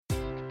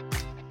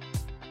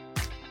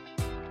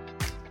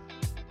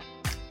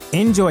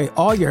Enjoy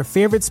all your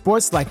favorite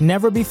sports like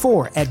never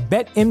before at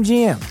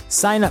BetMGM.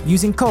 Sign up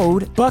using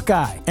code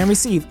Buckeye and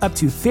receive up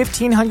to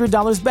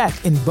 $1,500 back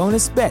in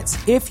bonus bets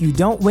if you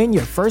don't win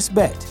your first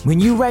bet. When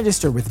you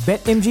register with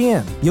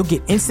BetMGM, you'll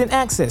get instant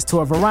access to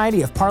a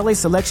variety of parlay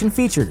selection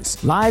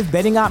features, live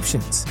betting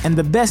options, and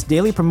the best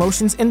daily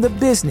promotions in the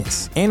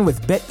business. And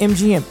with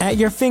BetMGM at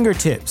your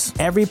fingertips,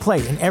 every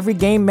play and every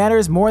game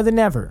matters more than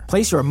ever.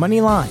 Place your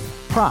money line,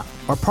 prop,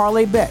 or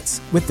parlay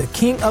bets with the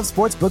king of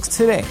sportsbooks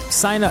today.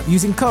 Sign up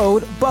using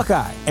code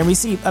Buckeye and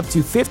receive up to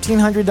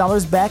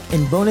 $1,500 back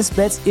in bonus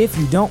bets if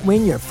you don't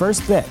win your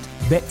first bet.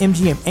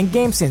 BetMGM and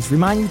GameSense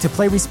remind you to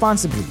play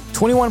responsibly.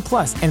 21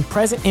 plus and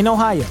present in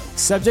Ohio,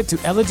 subject to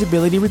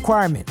eligibility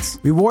requirements.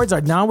 Rewards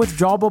are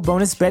non-withdrawable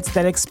bonus bets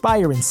that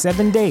expire in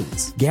 7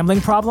 days. Gambling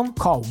problem?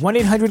 Call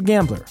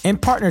 1-800-GAMBLER. In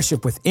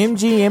partnership with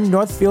MGM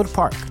Northfield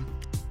Park.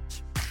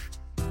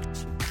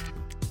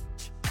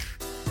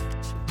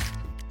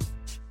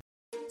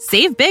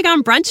 Save big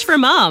on brunch for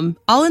mom,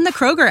 all in the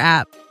Kroger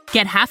app.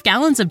 Get half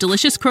gallons of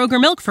delicious Kroger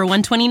milk for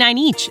 $1.29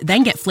 each.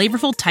 Then get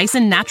flavorful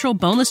Tyson natural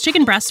boneless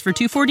chicken breasts for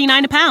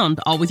 $2.49 a pound,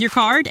 all with your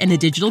card and a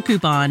digital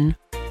coupon.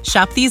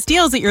 Shop these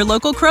deals at your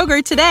local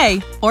Kroger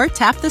today, or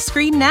tap the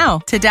screen now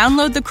to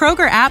download the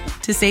Kroger app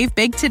to save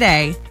big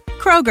today.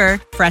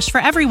 Kroger, fresh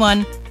for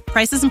everyone.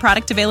 Prices and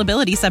product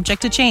availability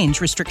subject to change.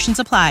 Restrictions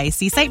apply.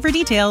 See site for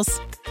details.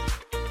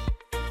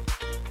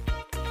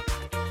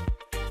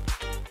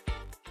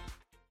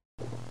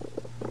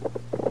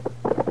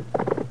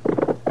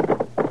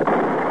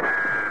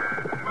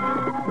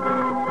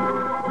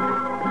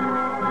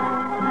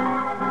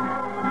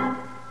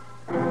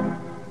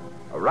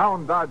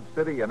 Around Dodge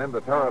City and in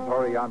the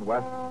territory on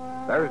West,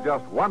 there's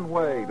just one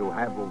way to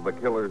handle the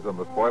killers and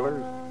the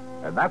spoilers,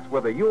 and that's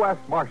with a U.S.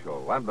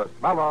 Marshal and the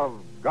smell of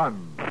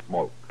gun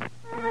smoke.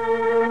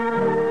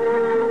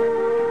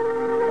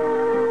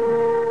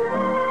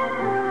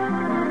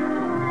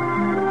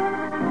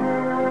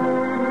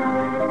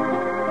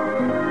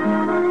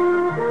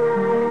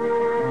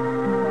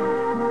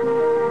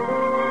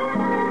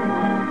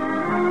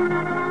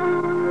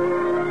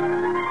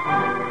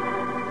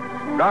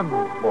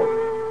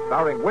 Gunsmoke,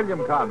 starring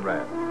William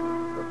Conrad,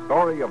 the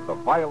story of the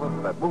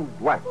violence that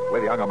moved west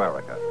with young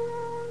America,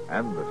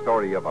 and the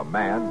story of a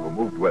man who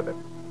moved with it.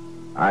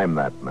 I'm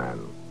that man,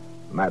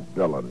 Matt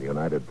Dillon,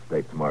 United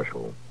States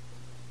Marshal.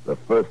 The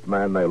first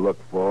man they look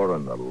for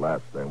and the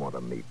last they want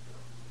to meet.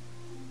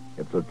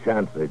 It's a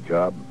chancy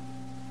job,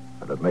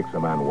 and it makes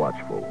a man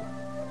watchful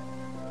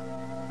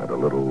and a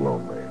little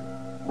lonely.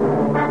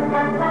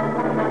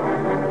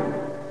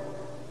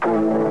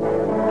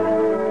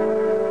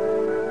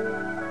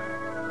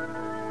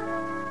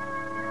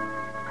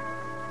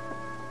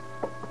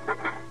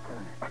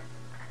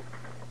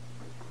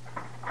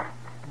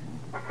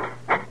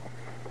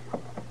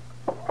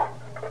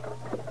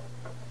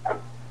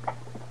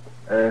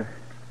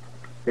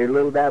 There's a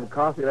little dab of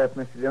coffee left,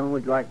 Mr. Dillon.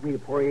 Would you like me to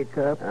pour you a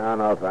cup? Oh,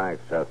 no,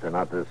 thanks, Chester.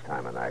 Not this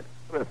time of night.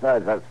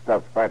 Besides, that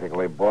stuff's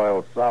practically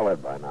boiled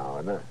solid by now,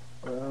 isn't it?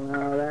 Well,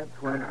 now,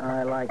 that's when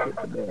I like it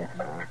the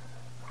best.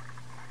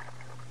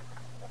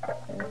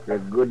 After a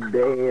good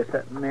day of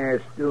sitting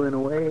there stewing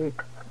away.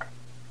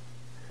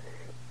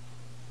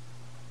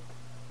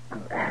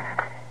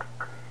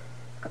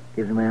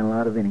 Gives a man a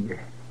lot of vinegar.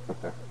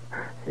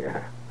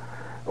 Yeah.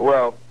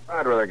 Well,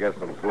 I'd rather get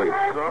some sleep,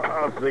 so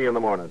I'll see you in the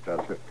morning,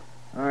 Chester.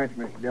 All right,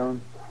 Mr.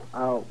 Dillon.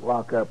 I'll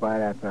walk up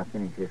right after I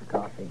finish this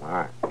coffee. All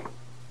right.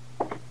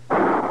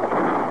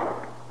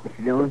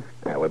 Mr. Dillon?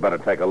 Yeah, we better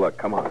take a look.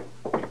 Come on.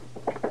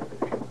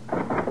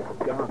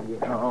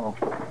 Oh.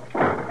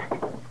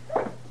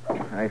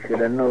 I should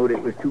have known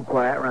it was too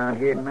quiet around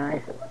here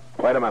tonight.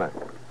 Wait a minute.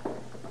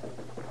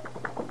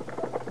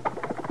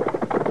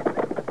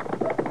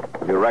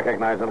 You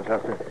recognize them,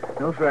 Chester?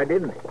 No, sir, I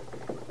didn't.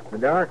 The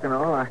dark and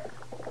all,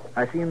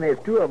 I seen there's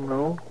two of them,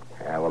 though.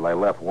 Yeah, well, they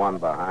left one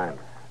behind.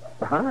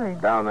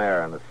 Behind? Down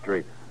there in the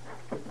street.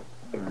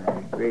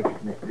 My gracious,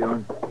 Mr.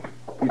 Dillon.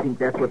 You think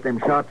that's what them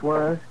shots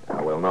was?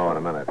 Yeah, we'll know in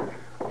a minute.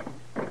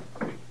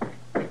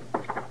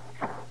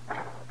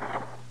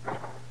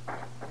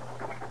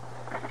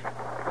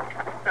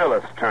 Now,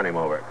 let's turn him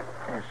over.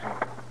 Yes, sir.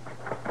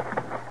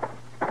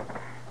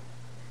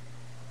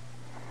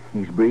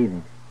 He's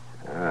breathing.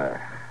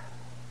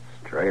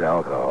 Straight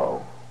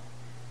alcohol.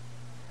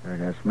 Sure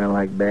does smell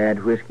like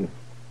bad whiskey.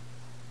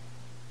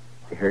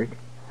 He hurt?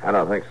 I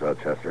don't think so,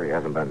 Chester. He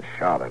hasn't been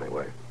shot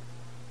anyway.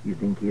 You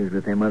think he was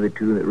with them other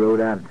two that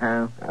rode out of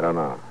town? I don't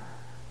know.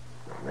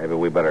 Maybe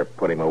we better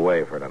put him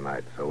away for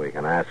tonight so we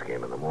can ask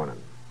him in the morning.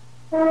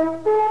 All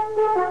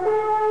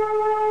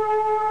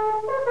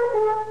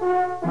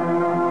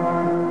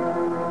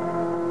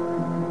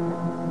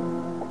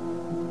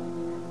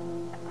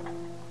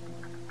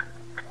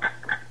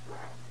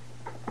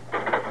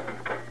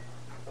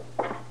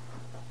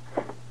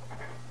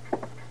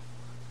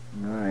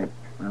right.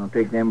 I'll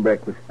take them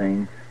breakfast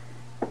things.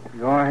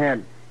 Go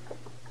ahead.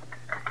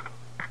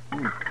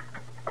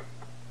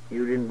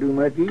 You didn't do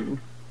much eating.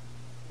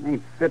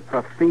 Ain't fit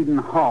for feeding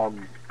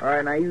hogs. All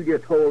right, now you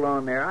just hold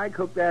on there. I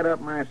cooked that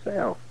up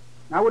myself.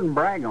 I wouldn't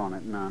brag on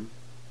it none.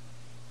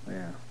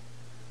 Well,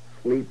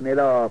 sleeping it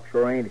off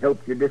sure ain't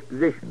helped your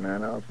disposition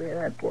none, I'll say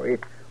that for you.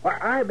 Why,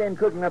 I've been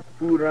cooking up the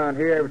food around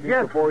here ever since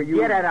Just before you...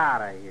 get it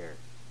out of here.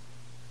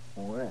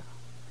 Well.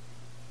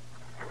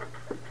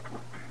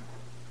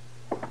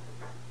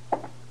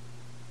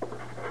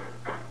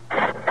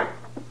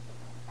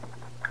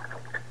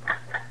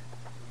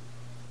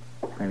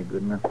 Ain't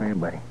good enough for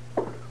anybody.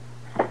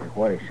 That's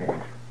what he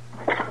says.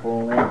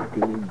 Full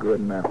empty, good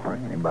enough for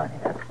anybody.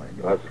 That's what it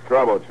is. What's the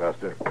trouble,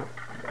 Chester?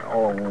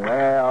 Oh,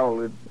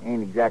 well, it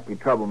ain't exactly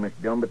trouble, Mr.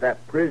 Dillon, but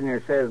that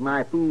prisoner says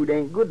my food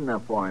ain't good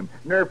enough for him.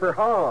 Nor for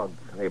hogs.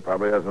 He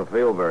probably doesn't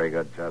feel very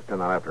good, Chester,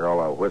 not after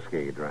all that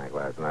whiskey he drank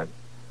last night.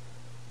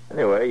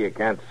 Anyway, you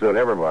can't suit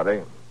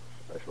everybody,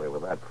 especially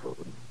with that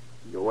food.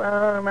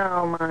 Well,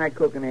 now, my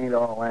cooking ain't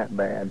all that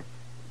bad.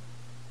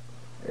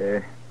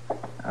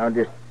 I'll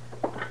just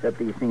set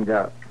these things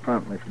out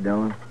front, Mr.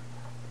 Dillon.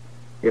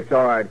 If it's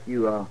all right with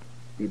you, I'll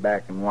be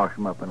back and wash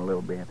them up in a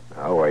little bit.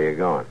 Oh, where you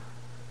going?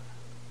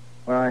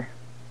 Well, I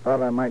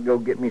thought I might go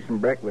get me some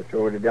breakfast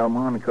over to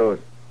Delmonico's.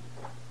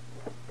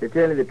 To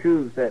tell you the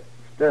truth, that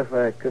stuff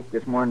I cooked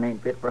this morning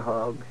ain't fit for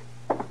hogs.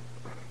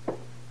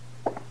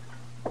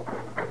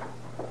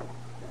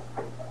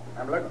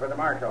 I'm looking for the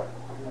marshal.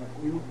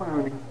 You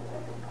found him.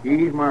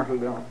 He's Marshal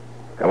Dillon.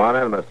 Come on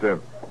in, mister.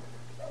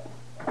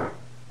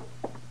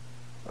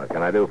 What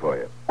can I do for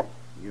you?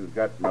 You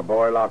got my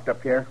boy locked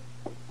up here?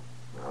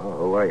 Oh,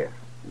 who are you?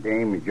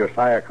 Name is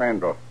Josiah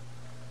Crandall.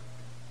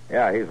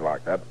 Yeah, he's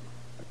locked up.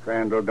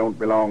 Crandall don't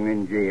belong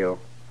in jail.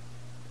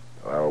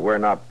 Well, we're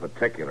not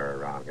particular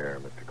around here,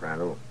 Mr.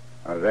 Crandall.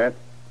 How's that?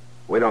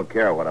 We don't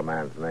care what a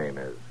man's name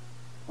is.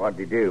 What'd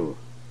he do?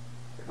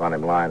 We found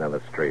him lying on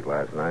the street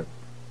last night.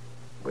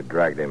 We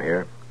dragged him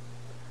here.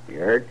 You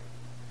hurt?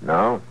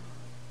 No?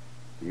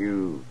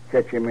 You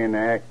catch him in an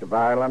act of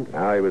violence?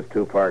 No, he was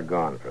too far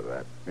gone for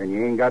that. Then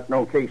you ain't got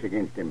no case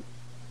against him.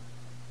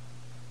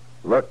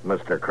 Look,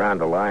 Mr.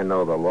 Crandall, I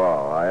know the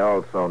law. I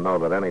also know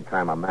that any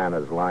time a man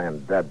is lying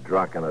dead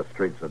drunk in the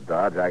streets of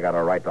Dodge, I got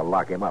a right to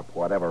lock him up,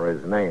 whatever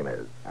his name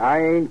is. I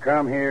ain't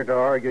come here to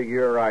argue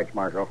your rights,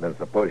 Marshal. Then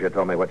suppose you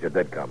told me what you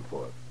did come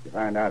for. To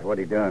find out what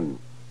he done.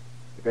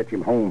 To fetch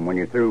him home when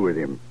you're through with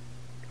him.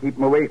 To keep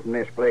him away from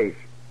this place.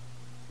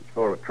 It's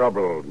full of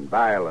trouble and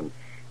violence.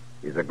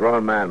 He's a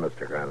grown man,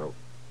 Mr. Crandall.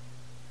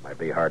 Might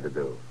be hard to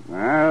do.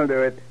 I'll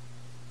do it.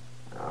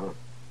 Oh,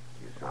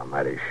 you sound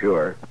mighty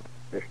sure.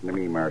 Listen to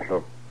me,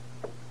 Marshal.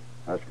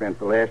 I spent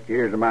the last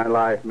years of my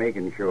life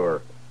making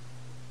sure.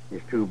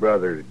 His two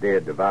brothers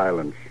dead to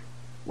violence.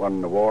 One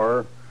in the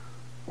war,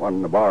 one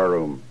in the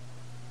barroom.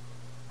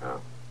 Oh.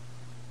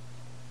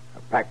 I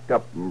packed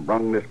up and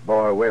brung this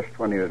boy west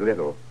when he was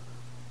little.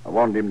 I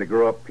wanted him to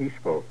grow up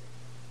peaceful.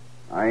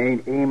 I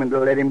ain't aiming to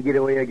let him get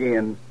away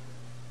again.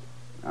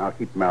 I'll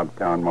keep him out of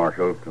town,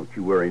 Marshal. Don't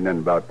you worry none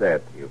about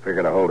that. You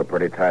figure to hold a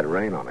pretty tight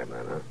rein on him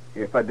then, huh?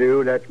 If I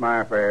do, that's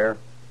my affair.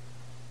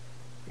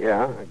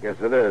 Yeah, I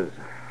guess it is.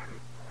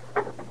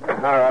 All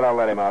right, I'll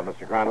let him out,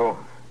 Mr. Crandall.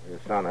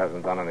 His son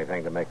hasn't done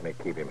anything to make me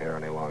keep him here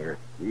any longer.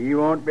 He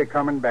won't be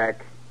coming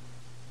back.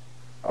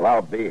 Well,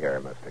 I'll be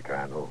here, Mr.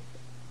 Crandall,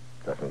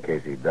 just in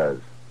case he does.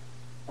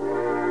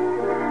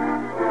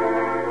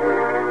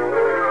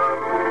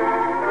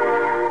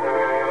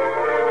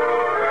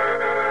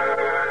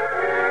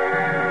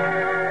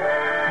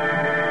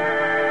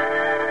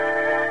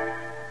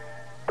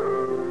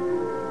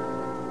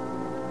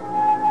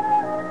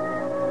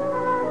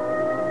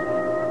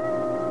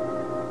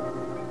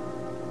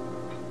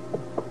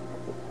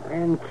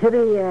 And, Kitty,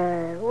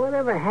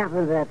 whatever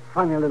happened to that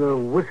funny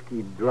little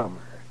whiskey drummer?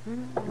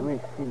 Let me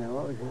see now.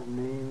 What was his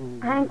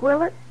name? Hank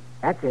Willett?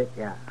 That's it,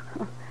 yeah.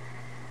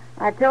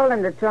 I told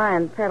him to try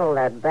and peddle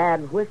that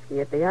bad whiskey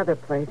at the other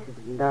places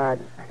in Dodge.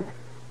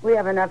 We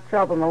have enough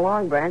trouble in the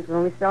Long Branch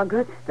when we sell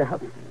good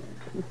stuff.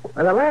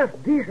 Well, the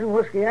last decent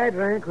whiskey I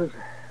drank was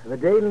the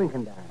day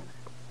Lincoln died.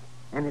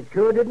 And it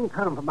sure didn't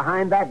come from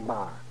behind that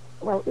bar.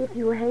 Well, if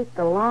you hate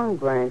the Long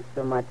Branch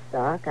so much,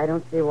 Doc, I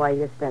don't see why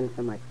you spend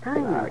so much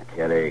time in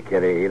it.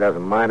 Kitty, he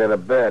doesn't mind it a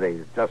bit.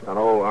 He's just an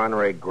old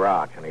ornery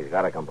grouch, and he's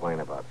got to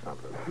complain about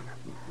something.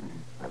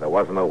 If there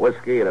wasn't a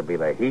whiskey, it'd be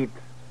the heat.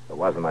 If there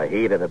wasn't the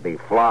heat, it'd be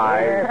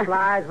flies. Yeah,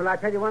 flies. Well, I'll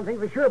tell you one thing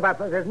for sure about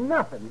those. There's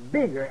nothing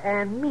bigger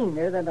and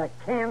meaner than a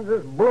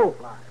Kansas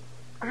blowfly.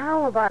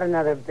 How about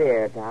another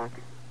beer, Doc?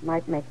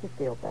 Might make you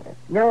feel better.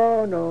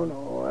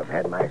 No. I've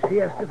had my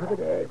siesta for the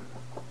day.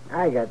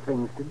 I got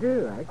things to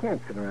do. I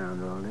can't sit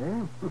around all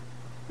day.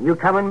 You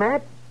coming,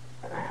 Matt?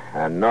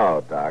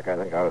 No, Doc. I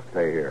think I'll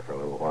stay here for a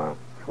little while.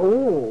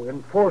 Oh,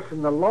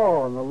 enforcing the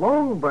law on the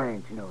Long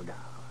Branch, no doubt.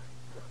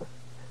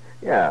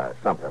 Yeah,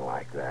 something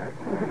like that.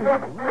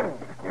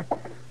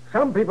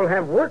 Some people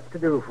have work to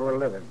do for a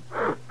living.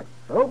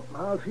 So,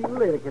 I'll see you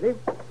later, Kitty.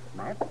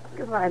 Matt?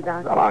 Goodbye,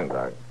 Doc. So long,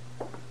 Doc.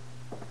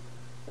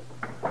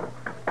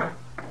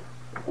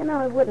 You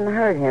know, it wouldn't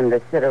hurt him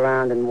to sit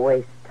around and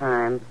waste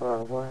time for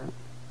a while.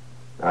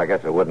 I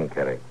guess it wouldn't,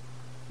 Kitty.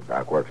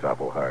 Doc works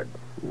awful hard.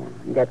 Yeah,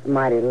 he gets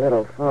mighty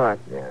little for it.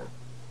 Yeah.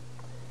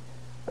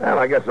 Well,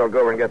 I guess I'll go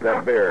over and get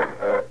that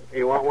beer.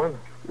 You want one?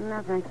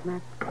 No, thanks,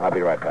 Matt. I'll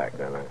be right back,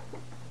 then.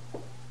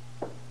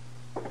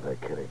 Hey,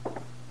 Kitty.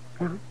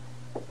 Yeah?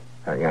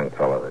 A young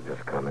fellow that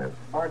just come in.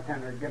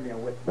 Bartender, give me a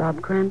whiskey.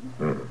 Rob Krantz?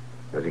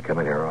 Does he come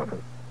in here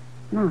often?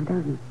 No, he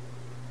doesn't.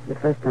 It's the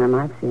first time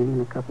I've seen him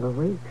in a couple of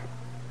weeks.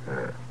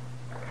 I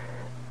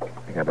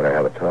think I better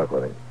have a talk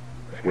with him.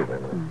 Excuse me a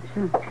minute.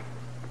 Sure.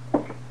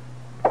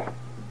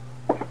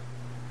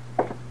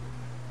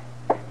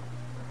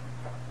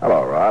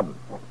 Hello, Rob.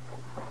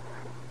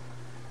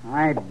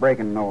 I ain't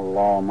breaking no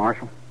law,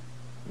 Marshal.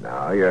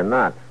 No, you're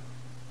not.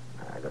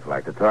 I'd just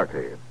like to talk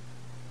to you.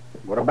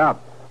 What about?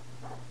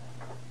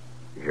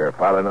 Does your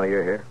father know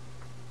you're here?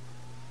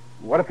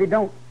 What if he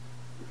don't?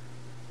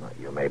 Well,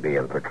 you may be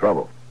in for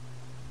trouble.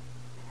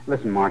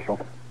 Listen, Marshal.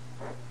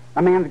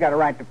 A man's got a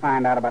right to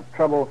find out about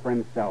trouble for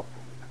himself.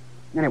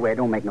 Anyway, it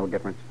don't make no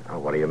difference. Oh,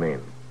 what do you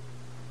mean?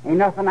 Ain't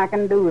nothing I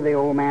can do the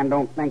old man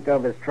don't think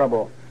of as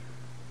trouble.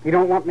 He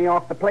don't want me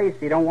off the place.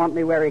 He don't want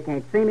me where he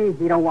can't see me.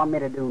 He don't want me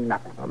to do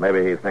nothing. Well,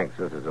 maybe he thinks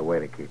this is a way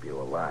to keep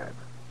you alive.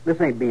 This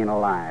ain't being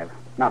alive.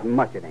 Not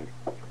much it ain't.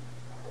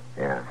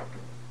 Yeah.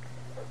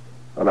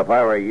 Well, if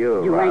I were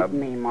you, You Rob... ain't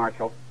me,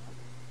 Marshal.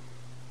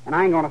 And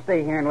I ain't going to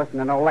stay here and listen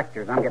to no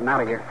lectures. I'm getting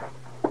out of here.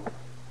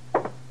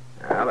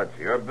 Well, it's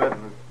your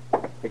business.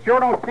 It sure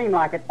don't seem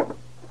like it.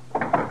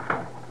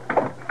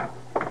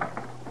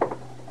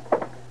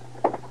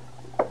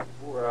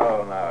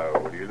 Well, now,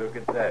 would you look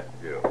at that,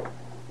 Joe?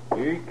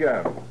 Here he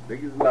comes,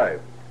 big as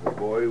life. The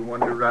boy who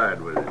wanted to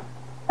ride with us.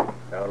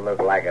 Don't look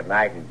like a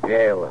night in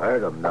jail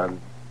hurt him none.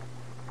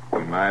 You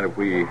mind if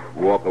we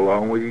walk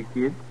along with you,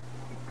 kid?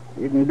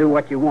 You can do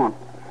what you want.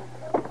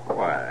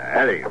 Why,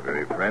 that ain't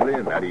very friendly,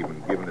 and not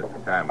even giving us the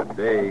time of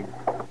day.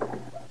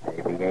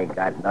 Maybe he ain't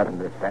got nothing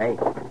to say.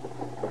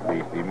 At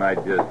least he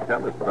might just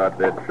tell us about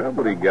that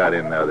trouble he got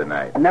in the other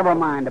night. Never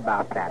mind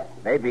about that.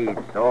 Maybe he's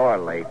sore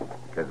late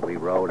because we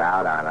rode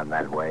out on him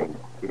that way.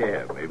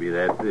 Yeah, maybe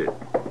that's it.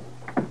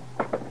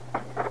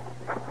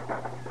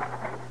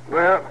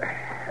 Well,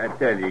 I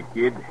tell you,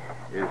 kid,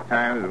 there's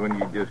times when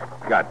you just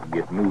got to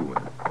get moving.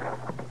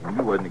 And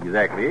you wasn't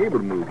exactly able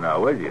to move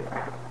now, was you?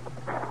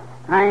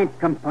 I ain't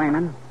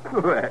complaining.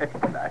 Well,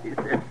 that's nice.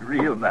 That's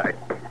real nice.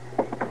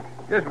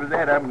 Just for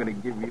that, I'm going to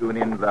give you an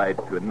invite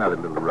to another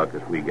little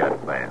ruckus we got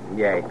planned.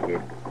 Yeah,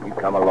 kid. You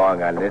come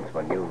along on this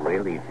when you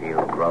really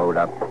feel growed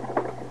up.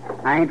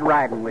 I ain't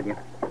riding with you.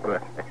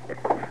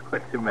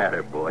 What's the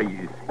matter, boy?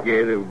 You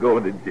scared of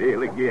going to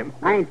jail again?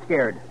 I ain't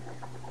scared.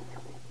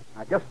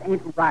 I just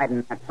ain't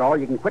riding, that's all.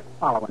 You can quit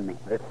following me.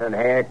 Listen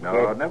here, kid.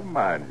 No, never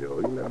mind, Joe.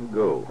 You let him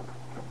go.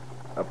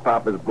 A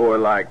papa's boy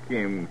like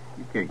him,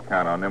 you can't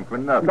count on him for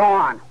nothing. Go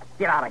on.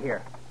 Get out of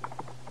here.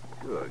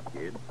 Sure,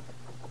 kid.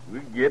 We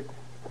get.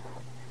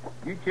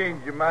 You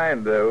change your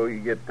mind, though. You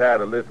get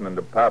tired of listening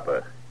to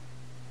Papa.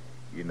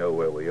 You know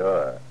where we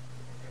are.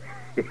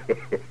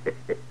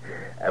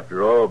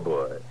 After all,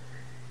 boy,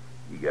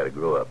 you got to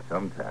grow up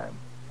sometime.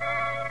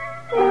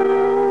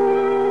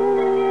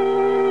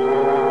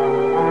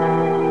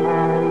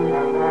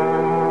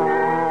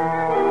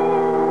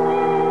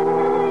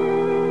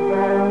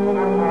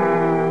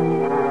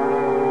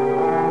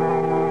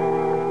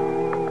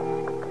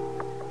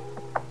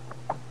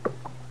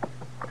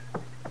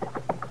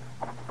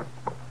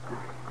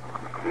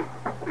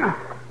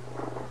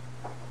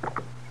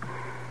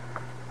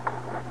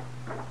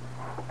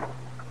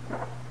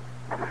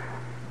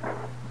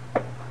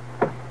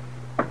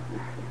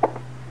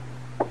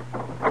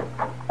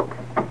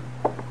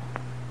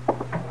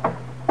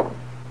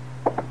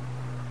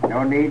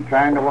 No need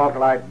trying to walk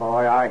light,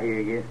 boy. I hear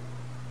you.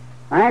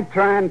 I ain't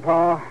trying,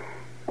 Pa.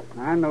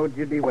 I knowed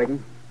you'd be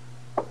waiting.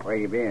 Where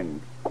you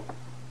been?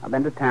 I've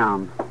been to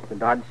town, to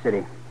Dodge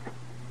City.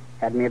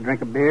 Had me a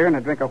drink of beer and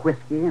a drink of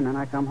whiskey, and then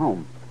I come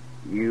home.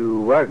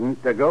 You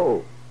wasn't to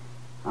go.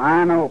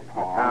 I know, A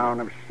Pa. town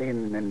of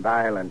sin and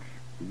violence.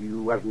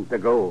 You wasn't to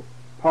go.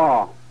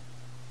 Pa,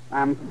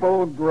 I'm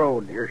full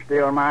growed. You're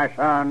still my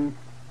son.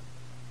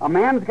 A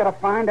man's got to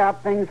find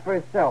out things for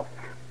himself.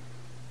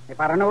 If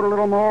I'd have known a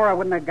little more, I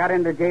wouldn't have got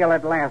into jail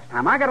that last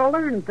time. I got to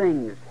learn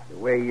things. The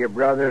way your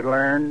brothers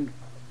learned.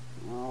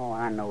 Oh,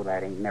 I know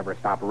that ain't never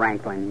stopped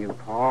rankling you,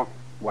 Pa.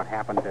 What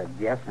happened to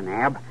Jess and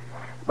Ab.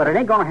 But it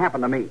ain't going to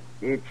happen to me.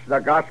 It's the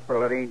gospel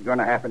that ain't going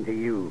to happen to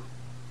you.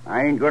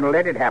 I ain't going to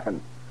let it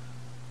happen.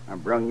 I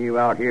brung you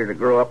out here to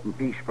grow up in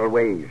peaceful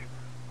ways.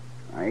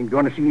 I ain't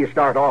going to see you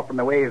start off in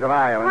the ways of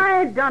violence.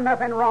 I ain't done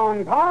nothing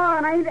wrong, Pa,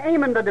 and I ain't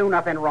aiming to do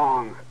nothing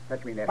wrong.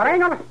 Fetch me that But I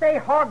whip. ain't going to stay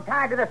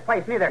hog-tied to this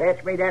place, neither.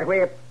 Fetch me that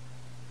whip.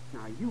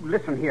 Now, you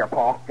listen here,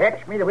 Pa.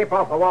 Fetch me the whip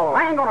off the wall.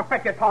 I ain't going to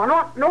fetch it, Pa.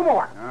 No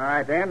more. All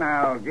right, then.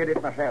 I'll get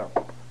it myself.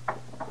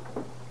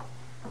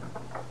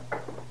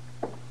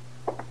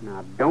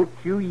 Now, don't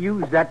you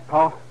use that,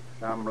 Pa.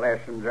 Some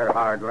lessons are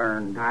hard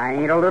learned. I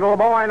ain't a little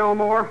boy no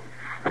more.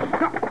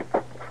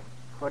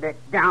 Put it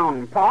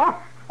down, Pa.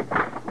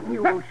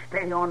 You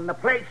stay on the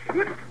place.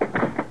 Give it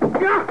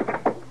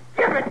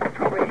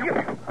to me.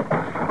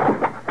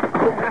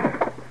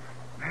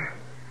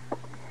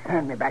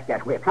 Hand me back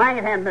that whip. I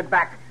ain't handing it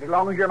back. As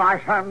long as you're my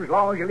son, as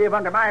long as you live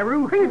under my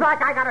roof. Seems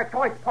like I got a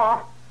choice,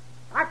 Pa.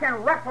 I can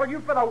wrestle you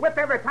for the whip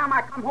every time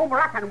I come home, or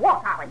I can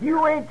walk out of here.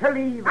 You ain't to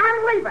leave.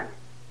 I'm leaving.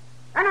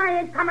 And I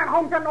ain't coming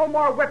home to no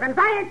more whippings.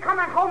 I ain't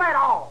coming home at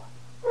all.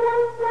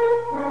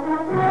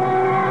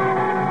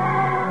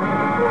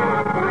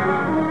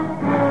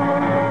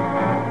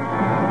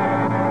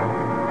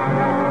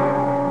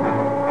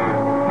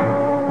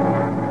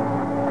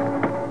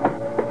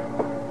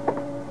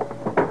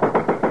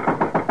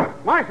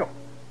 Marshal!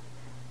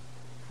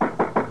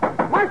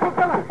 Marshal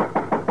Dillon!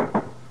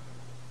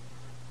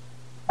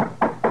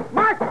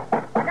 Marshal!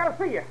 I gotta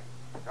see you.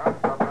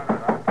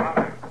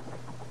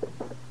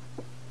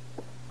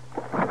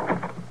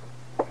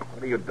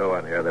 What are you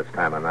doing here this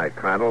time of night,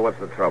 Crandall? What's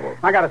the trouble?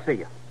 I gotta see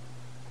you.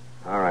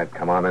 All right,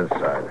 come on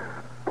inside.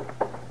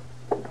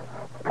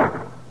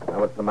 Now,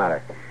 what's the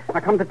matter? I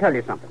come to tell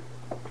you something.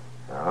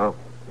 Oh,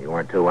 you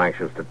weren't too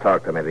anxious to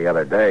talk to me the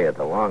other day at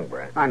the Long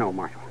Branch. I know,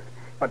 Marshal.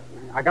 But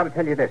I gotta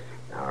tell you this.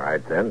 All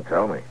right, then,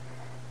 tell me.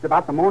 It's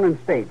about the morning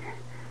stage.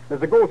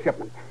 There's a gold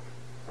shipment.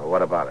 Well,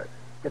 what about it?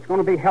 It's going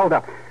to be held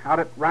up out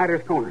at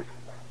Ryder's Corners.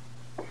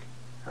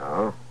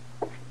 Oh?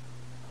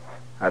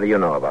 How do you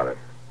know about it?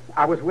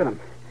 I was with them.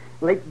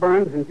 Lake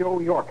Burns and Joe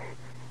York.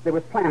 They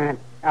was planning it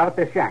out at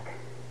their shack.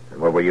 And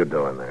what were you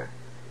doing there?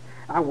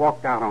 I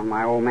walked out on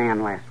my old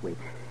man last week.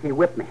 He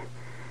whipped me.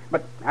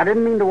 But I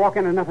didn't mean to walk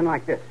into nothing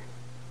like this.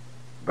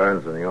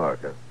 Burns in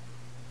York, huh?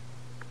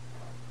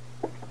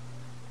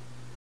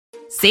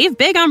 Save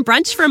big on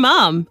brunch for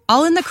Mom,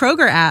 all in the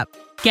Kroger app.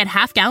 Get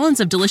half gallons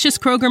of delicious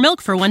Kroger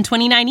milk for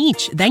 $1.29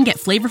 each. Then get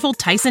flavorful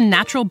Tyson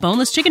natural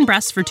boneless chicken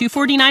breasts for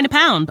 $2.49 a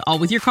pound, all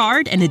with your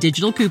card and a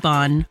digital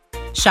coupon.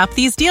 Shop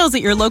these deals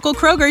at your local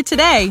Kroger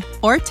today,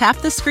 or tap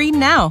the screen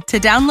now to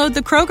download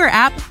the Kroger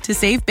app to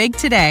save big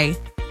today.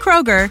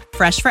 Kroger,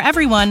 fresh for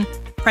everyone.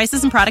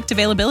 Prices and product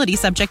availability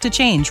subject to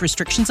change.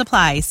 Restrictions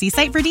apply. See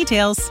site for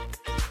details.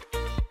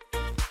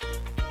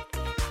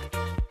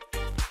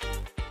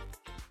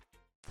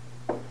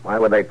 Why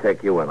would they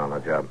take you in on the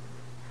job?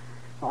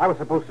 Well, I was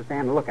supposed to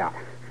stand lookout,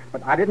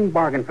 but I didn't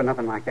bargain for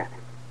nothing like that.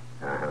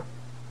 Uh-huh.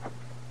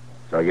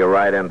 So you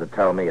ride in to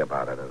tell me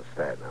about it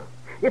instead, huh?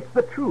 It's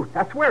the truth.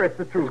 I swear it's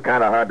the truth. It's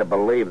kind of hard to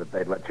believe that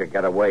they'd let you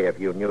get away if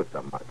you knew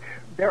so much.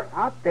 They're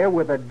out there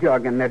with a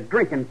jug, and they're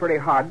drinking pretty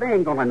hard. They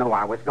ain't going to know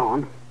I was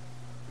gone.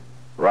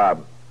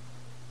 Rob,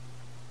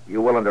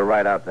 you willing to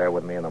ride out there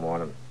with me in the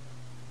morning?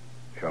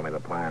 Show me the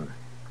plan.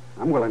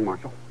 I'm willing,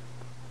 Marshal.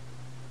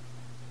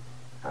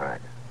 All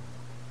right.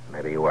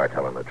 Maybe you are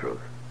telling the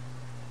truth.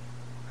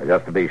 And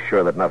just to be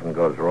sure that nothing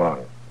goes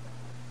wrong,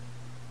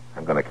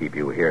 I'm going to keep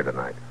you here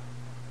tonight.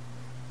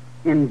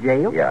 In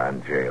jail? Yeah,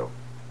 in jail.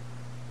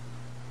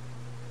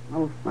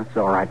 Well, that's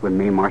all right with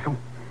me, Marshal.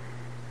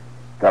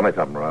 Tell me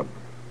something, Rob.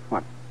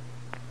 What?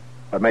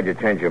 What made you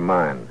change your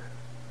mind?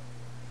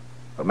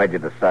 What made you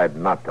decide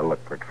not to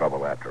look for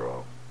trouble after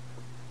all?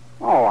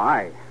 Oh,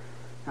 I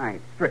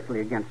ain't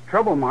strictly against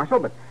trouble, Marshal,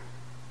 but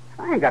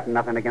I ain't got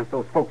nothing against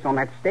those folks on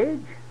that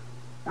stage.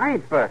 I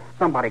ain't for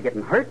somebody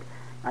getting hurt.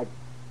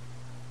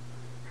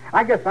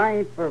 I guess I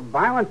ain't for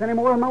violence any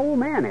more than my old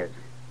man is.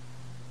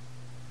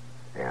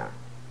 Yeah.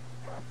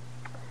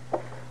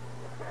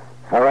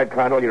 All right,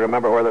 Crandall, you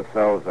remember where the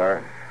cells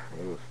are.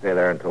 You stay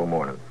there until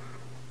morning.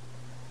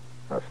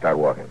 Now start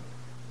walking.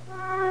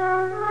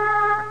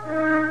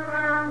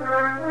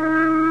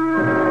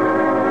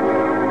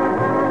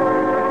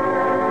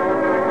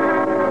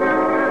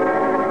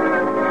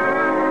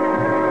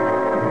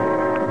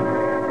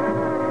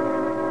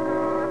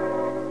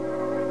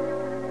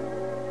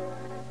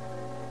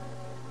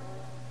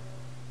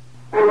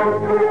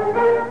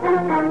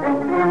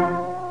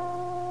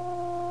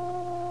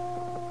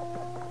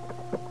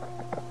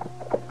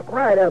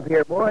 Right up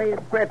here, boy. It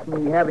frets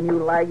me having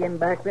you lagging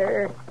back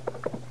there.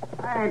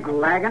 I ain't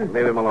lagging.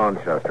 Leave him alone,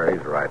 Chester.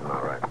 He's riding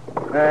all right.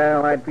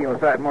 Well, I'd feel a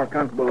sight more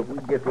comfortable if we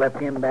just left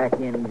him back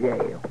in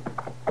jail.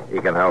 He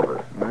can help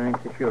us. I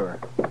ain't so sure.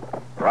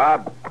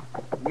 Rob,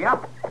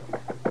 Yep.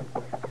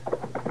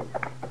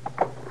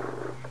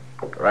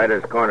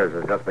 Ryder's Corners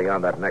is just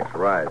beyond that next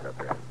rise up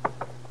there.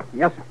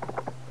 Yes, sir.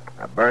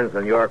 Now, Burns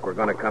and York, we're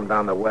going to come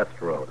down the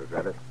west road. Is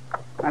that it?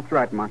 That's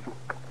right, Marshal.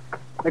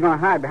 They're going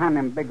to hide behind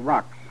them big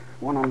rocks.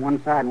 One on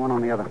one side and one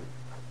on the other.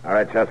 All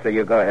right, Chester,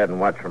 you go ahead and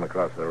watch from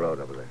across the road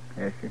over there.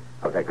 Yes, sir.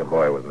 I'll take the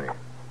boy with me.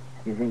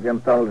 You think them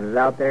fellas is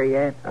out there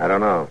yet? I don't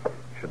know.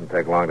 Shouldn't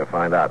take long to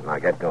find out. Now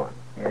get going.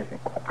 Yes, sir.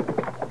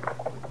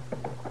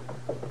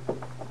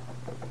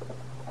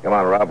 Come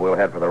on, Rob. We'll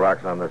head for the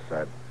rocks on this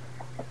side.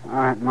 All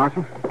right,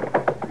 Marshal.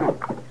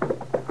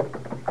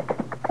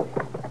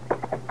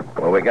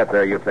 When we get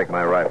there, you take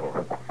my rifle,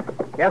 huh?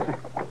 Yes, sir.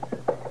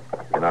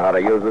 You know how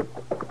to use it?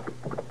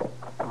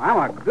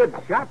 I'm a good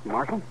shot,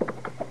 Marshal.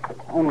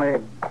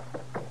 Only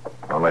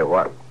Only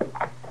what?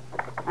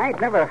 I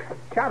ain't never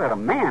shot at a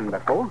man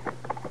before.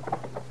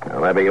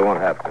 Well, maybe you won't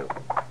have to.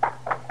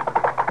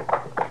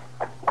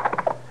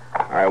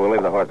 All right, we'll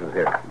leave the horses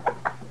here.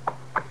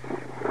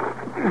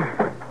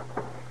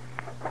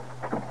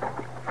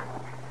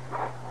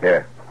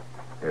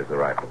 Here's the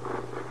rifle.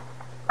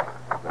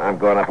 Now, I'm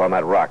going up on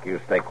that rock. You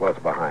stay close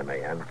behind me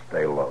and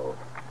stay low.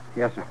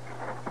 Yes, sir.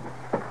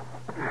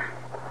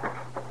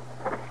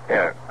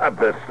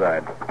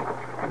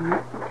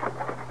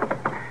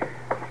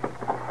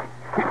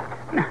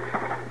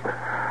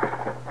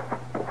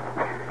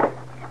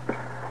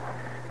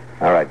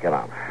 All right, get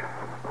on.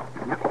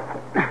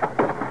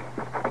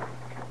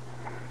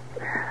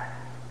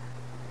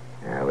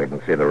 Yeah, we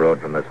can see the road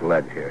from this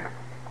ledge here.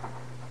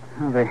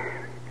 Well, they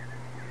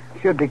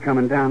should be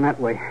coming down that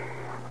way.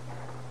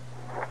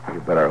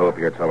 You better hope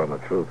you're telling the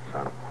truth,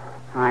 son.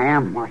 I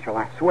am, Marshal,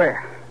 I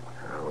swear.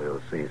 Well,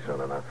 we'll see soon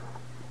enough.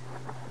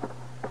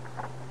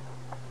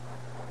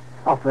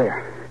 Off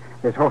there.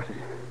 There's horses.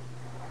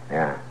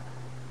 Yeah.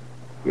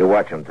 You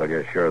watch them till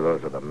you're sure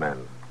those are the men.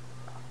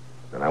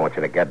 Then I want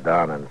you to get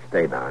down and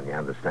stay down, you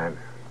understand?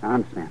 I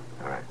understand.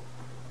 All right.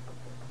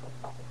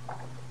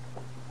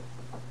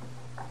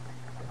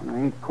 I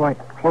ain't quite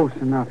close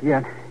enough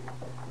yet.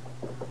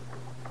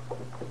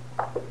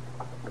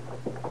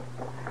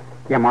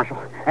 Yeah,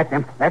 Marshal. That's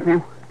him. That's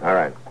him. All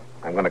right.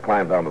 I'm going to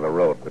climb down to the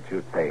road, but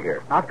you stay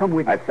here. I'll come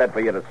with you. I said for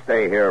you to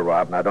stay here,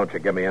 Rob. Now, don't you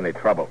give me any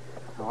trouble.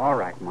 All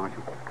right,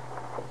 Marshal.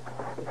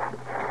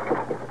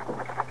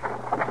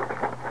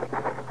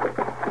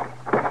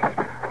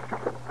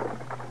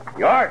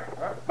 York!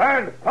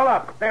 Burns, pull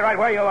up. Stay right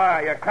where you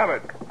are. You're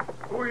covered.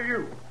 Who are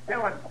you?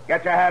 Dillon,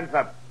 get your hands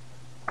up.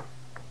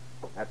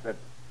 That's it.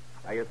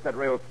 Now you sit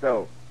real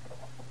still.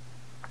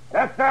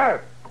 Yes,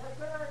 sir. Yes,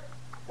 sir.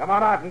 Come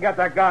on out and get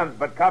their guns,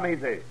 but come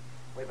easy.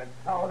 We've been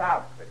sold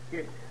out. The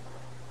kid.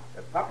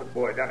 The puppet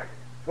boy done it.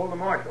 Told the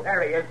marshal.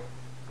 There he is.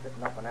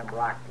 Sitting up on them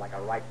rocks like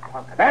a right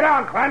punk. Stay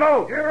down,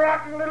 Crandall. You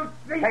rotten little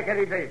thief. Take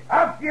it easy.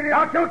 I'll get him.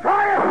 Don't you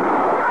try it!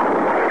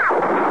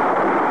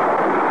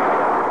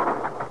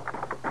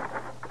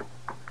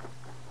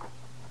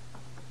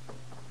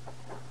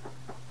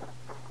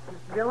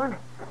 Mr. Dillon?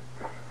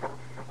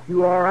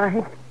 You all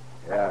right?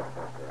 Yeah,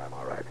 Chester, I'm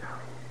all right.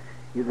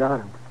 You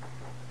got him.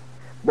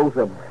 Both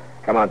of them.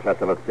 Come on,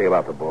 Chester, let's see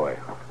about the boy.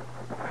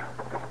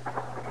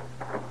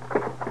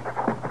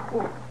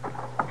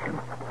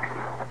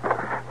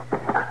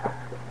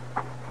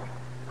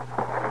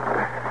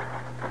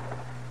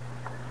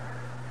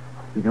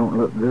 You don't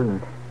look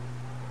good.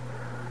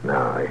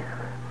 No,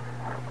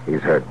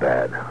 he's hurt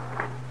bad.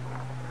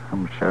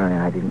 I'm sorry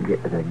I didn't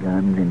get to the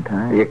guns in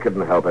time. You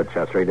couldn't help it,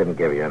 Chester. He didn't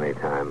give you any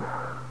time.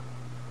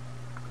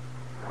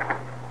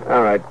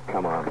 All right,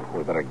 come on.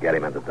 We better get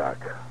him in the dock.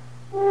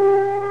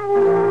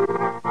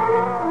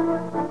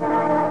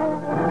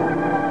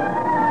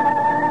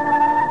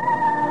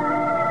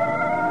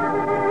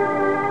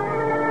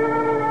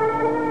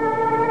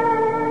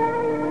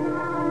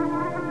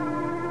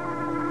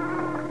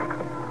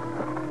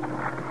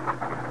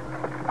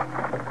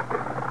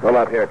 Pull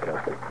up here,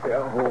 Chester.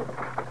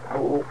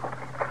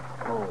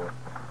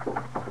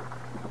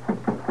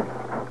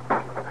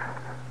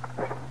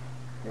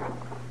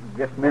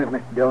 Just a minute,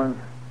 Mr. Dillon.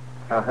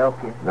 I'll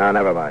help you. No,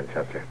 never mind,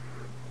 Chester.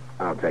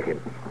 I'll take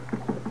him.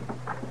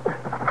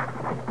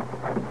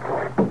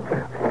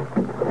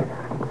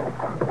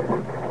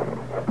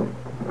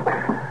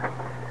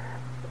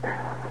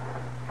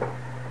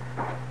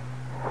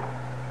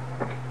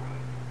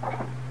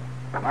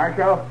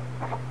 Marshal,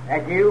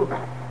 that you?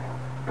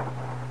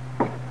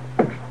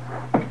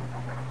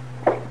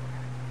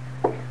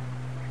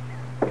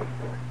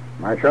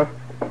 Marshal?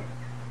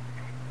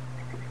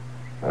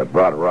 I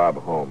brought Rob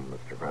home,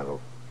 Mr. Crandall.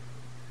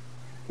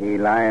 He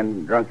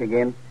lying drunk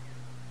again?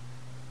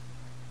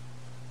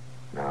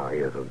 No, he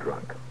isn't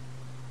drunk.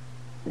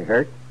 You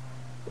hurt?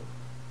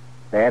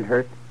 Bad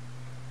hurt?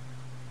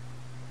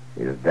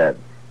 He's dead.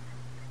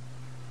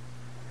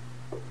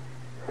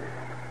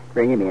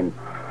 Bring him in.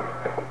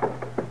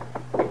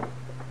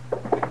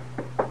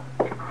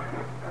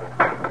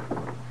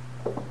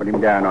 Put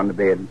him down on the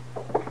bed.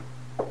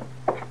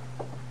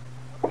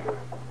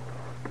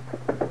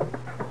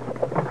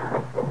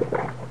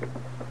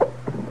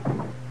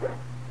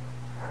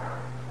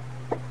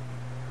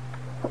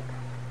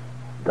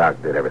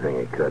 Doc did everything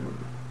he could.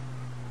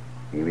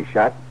 He was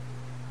shot?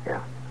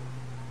 Yeah.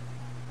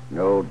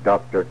 No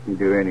doctor can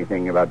do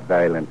anything about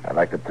violence. I'd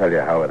like to tell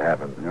you how it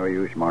happened. No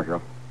use,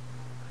 Marshal.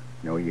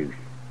 No use.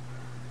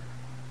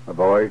 My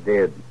boy's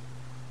dead.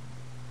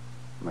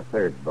 My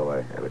third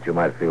boy. Yeah, but you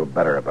might feel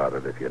better about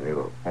it if you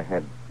knew. I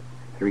had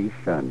 3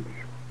 sons.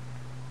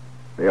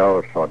 They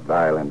all sought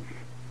violence.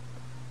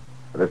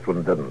 But this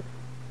one didn't.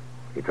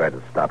 He tried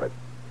to stop it.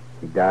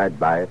 He died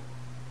by it.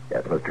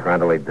 Yes, Mr.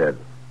 Crandall, he did.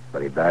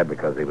 But he died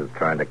because he was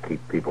trying to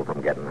keep people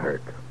from getting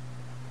hurt.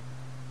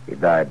 He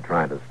died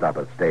trying to stop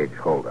a stage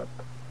holdup.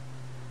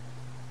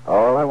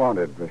 All I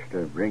wanted was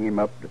to bring him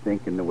up to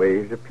think in the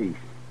ways of peace.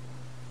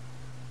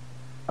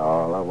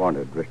 All I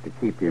wanted was to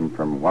keep him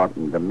from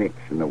wanting to mix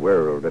in the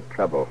world of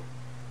trouble.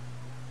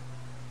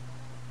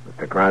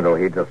 Mr. Crandall,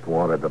 he just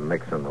wanted to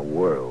mix in the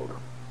world.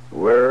 The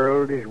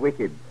world is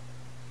wicked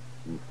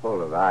and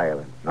full of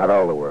violence. Not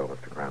all the world,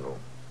 Mr. Crandall.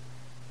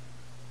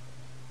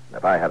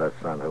 If I had a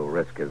son who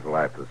risked his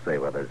life to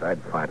save others,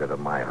 I'd find it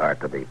in my heart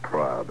to be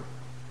proud.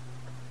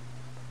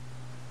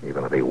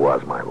 Even if he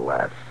was my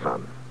last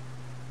son.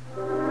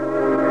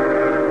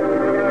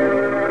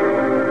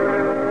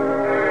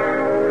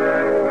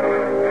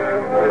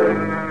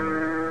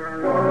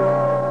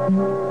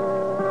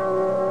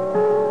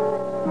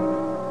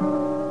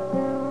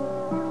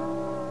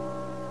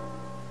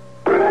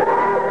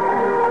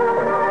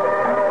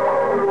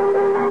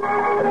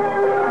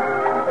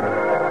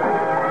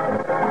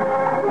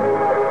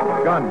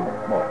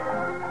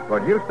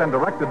 Produced and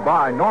directed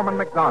by Norman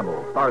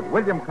McDonald, stars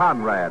William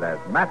Conrad as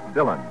Matt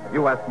Dillon,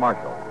 U.S.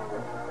 Marshal.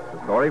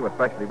 The story was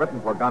specially written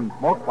for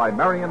Gunsmoke by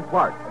Marion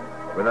Clark,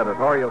 with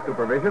editorial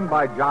supervision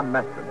by John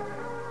Meston.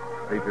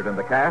 Featured in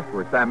the cast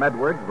were Sam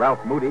Edwards,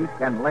 Ralph Moody,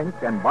 Ken Lynch,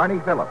 and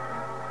Barney Phillips.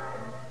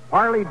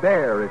 Parley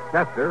Bear is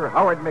Chester,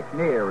 Howard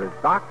McNear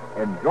is Doc,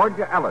 and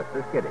Georgia Ellis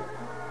is Kitty.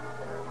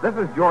 This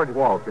is George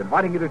Walsh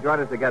inviting you to join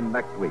us again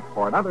next week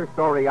for another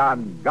story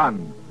on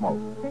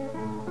Gunsmoke.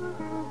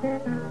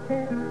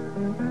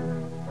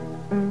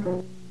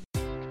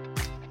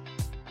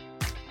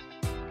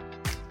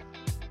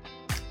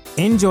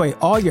 Enjoy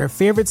all your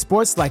favorite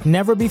sports like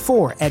never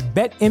before at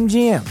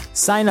BetMGM.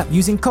 Sign up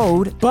using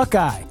code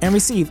Buckeye and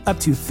receive up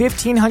to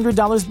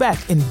 $1,500 back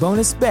in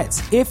bonus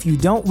bets if you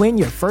don't win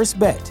your first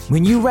bet.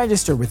 When you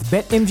register with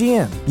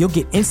BetMGM, you'll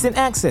get instant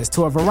access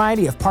to a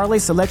variety of parlay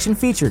selection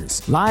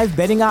features, live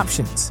betting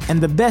options,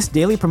 and the best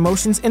daily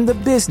promotions in the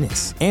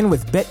business. And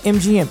with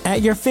BetMGM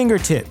at your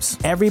fingertips,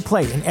 every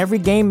play and every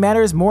game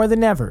matters more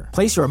than ever.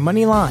 Place your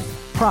money line,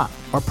 prop,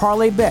 or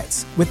parlay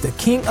bets with the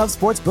king of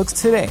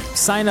sportsbooks today.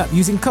 Sign up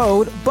using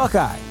code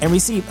Buckeye and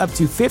receive up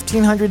to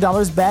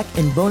 $1,500 back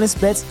in bonus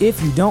bets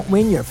if you don't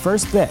win your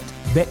first bet.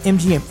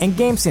 BetMGM and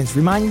GameSense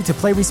remind you to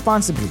play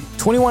responsibly.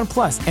 21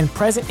 plus and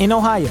present in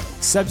Ohio,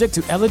 subject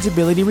to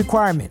eligibility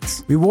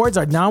requirements. Rewards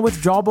are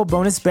non-withdrawable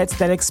bonus bets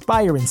that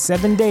expire in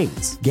 7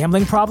 days.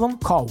 Gambling problem?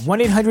 Call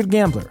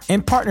 1-800-GAMBLER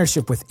in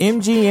partnership with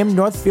MGM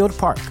Northfield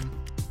Park.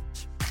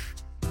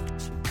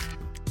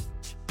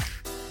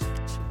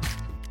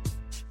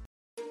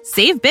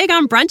 Save big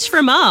on brunch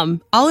for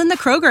mom, all in the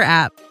Kroger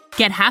app.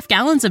 Get half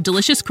gallons of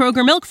delicious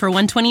Kroger milk for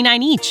 $1.29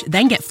 each.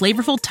 Then get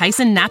flavorful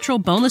Tyson natural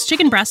boneless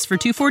chicken breasts for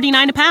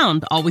 $2.49 a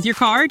pound, all with your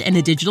card and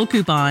a digital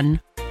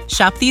coupon.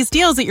 Shop these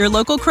deals at your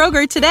local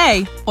Kroger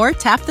today, or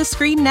tap the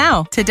screen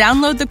now to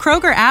download the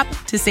Kroger app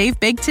to save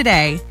big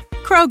today.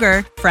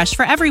 Kroger, fresh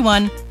for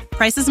everyone.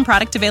 Prices and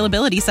product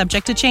availability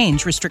subject to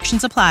change.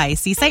 Restrictions apply.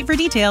 See site for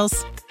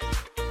details.